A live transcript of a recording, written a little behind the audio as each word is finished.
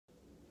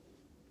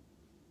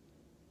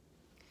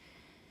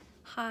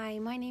Hi,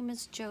 my name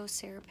is Jo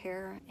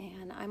Sarapere,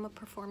 and I'm a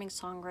performing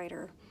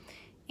songwriter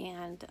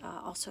and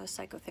also a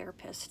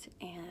psychotherapist.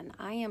 And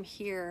I am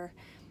here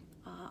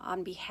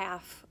on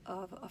behalf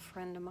of a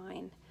friend of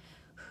mine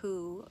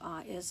who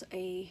is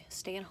a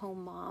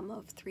stay-at-home mom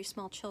of three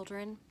small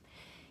children,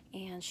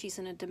 and she's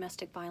in a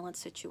domestic violence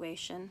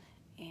situation,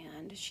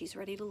 and she's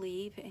ready to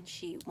leave, and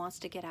she wants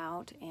to get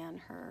out, and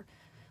her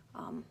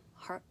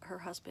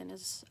husband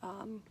is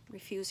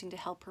refusing to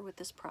help her with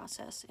this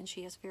process, and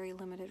she has very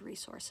limited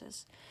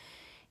resources.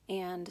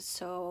 And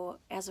so,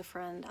 as a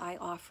friend, I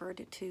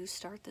offered to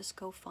start this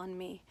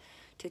GoFundMe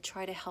to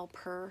try to help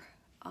her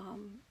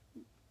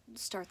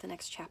start the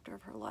next chapter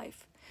of her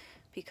life,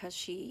 because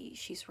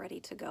she's ready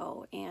to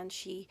go, and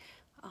she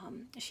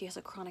has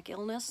a chronic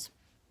illness,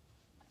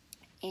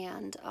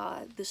 and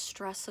the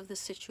stress of the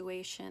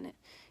situation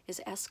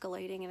is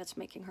escalating, and it's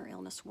making her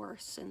illness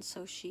worse. And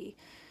so she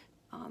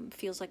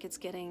feels like it's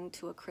getting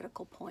to a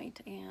critical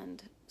point.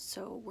 And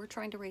so we're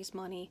trying to raise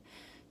money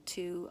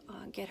to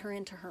get her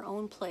into her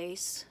own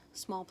place,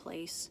 small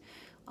place,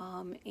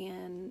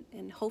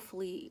 and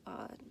hopefully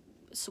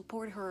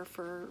support her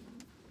for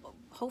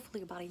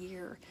hopefully about a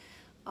year,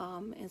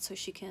 and so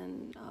she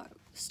can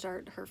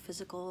start her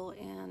physical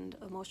and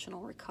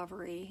emotional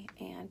recovery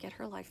and get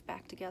her life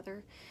back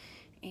together,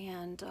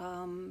 and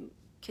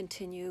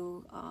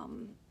continue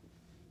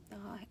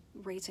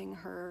raising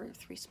her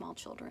three small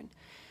children.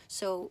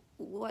 So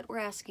what we're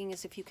asking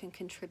is if you can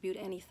contribute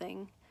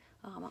anything.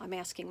 I'm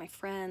asking my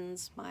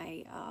friends,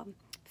 my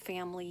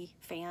family,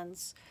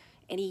 fans,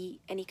 any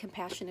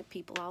compassionate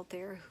people out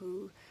there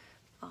who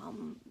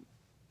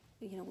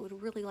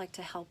would really like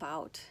to help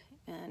out.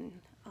 And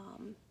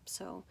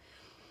so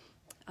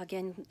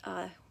again,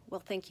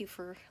 well, thank you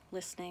for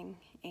listening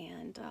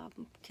and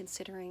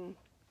considering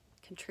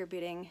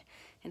contributing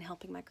and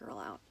helping my girl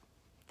out.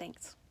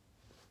 Thanks.